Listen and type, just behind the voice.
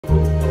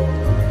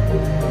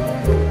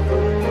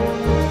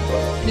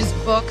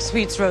book,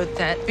 Sweets wrote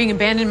that being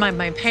abandoned by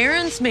my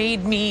parents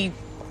made me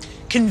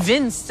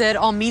convinced that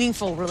all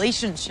meaningful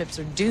relationships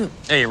are doomed.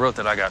 Yeah, he wrote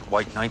that I got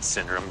white knight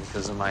syndrome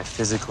because of my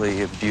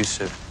physically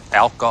abusive,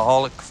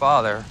 alcoholic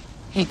father.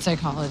 Hate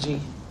psychology.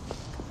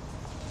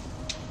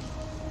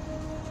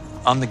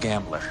 I'm the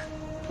gambler.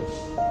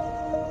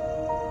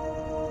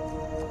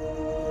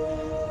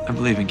 I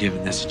believe in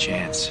giving this a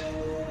chance.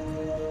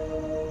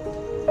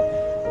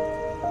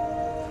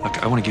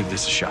 Look, I want to give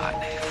this a shot.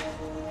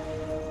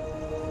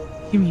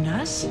 You mean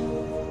us?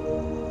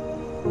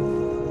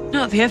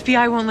 No, the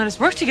FBI won't let us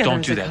work together.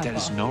 Don't do that. That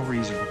is no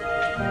reason.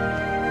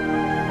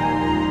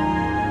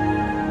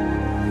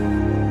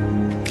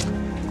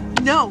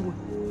 No.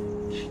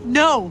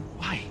 No.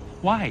 Why?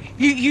 Why?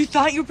 You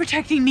thought you were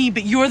protecting me,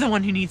 but you're the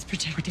one who needs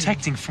protecting.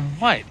 Protecting from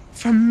what?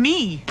 From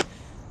me.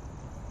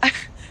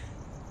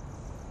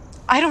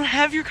 I don't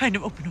have your kind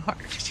of open heart.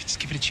 Just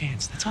give it a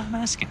chance. That's all I'm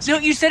asking. No,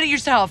 you said it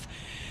yourself.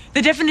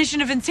 The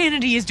definition of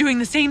insanity is doing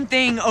the same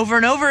thing over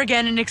and over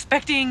again and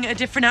expecting a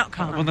different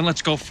outcome. Well, then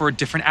let's go for a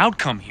different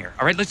outcome here,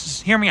 all right? Let's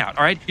just hear me out,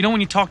 all right? You know, when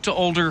you talk to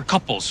older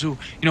couples who,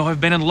 have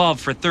been in love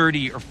for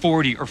 30 or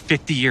 40 or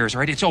 50 years, all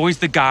right? It's always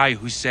the guy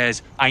who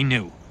says, I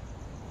knew.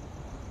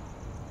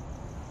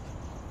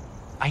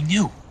 I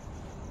knew.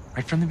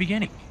 Right from the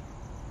beginning.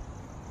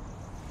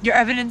 Your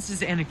evidence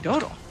is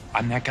anecdotal.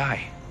 I'm that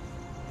guy.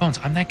 Bones,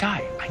 I'm that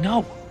guy. I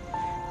know.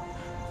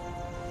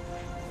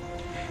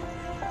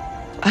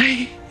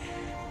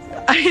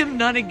 I am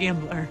not a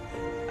gambler.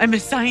 I'm a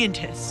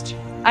scientist.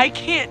 I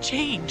can't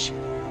change.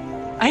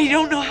 I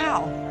don't know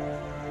how.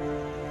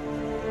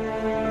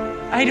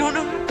 I don't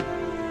know how.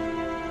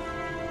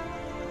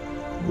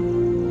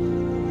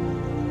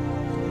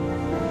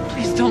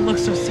 Please don't look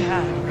so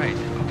sad. All right,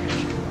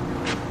 okay.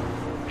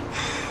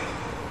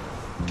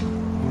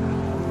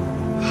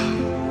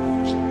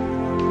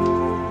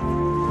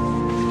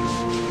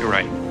 You're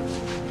right.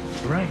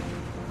 You're right.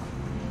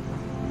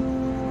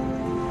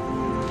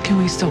 Can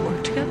we still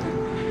work together?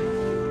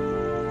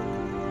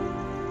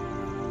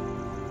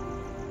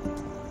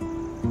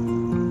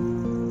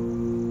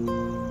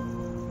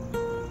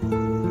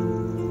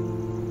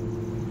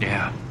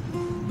 Yeah.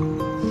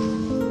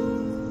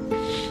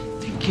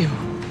 Thank you.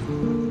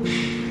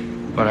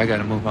 But I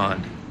gotta move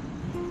on.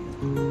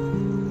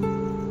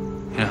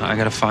 I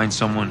gotta find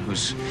someone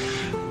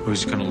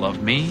who's gonna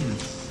love me in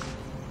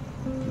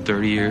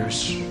 30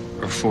 years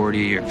or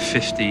 40 or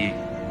 50.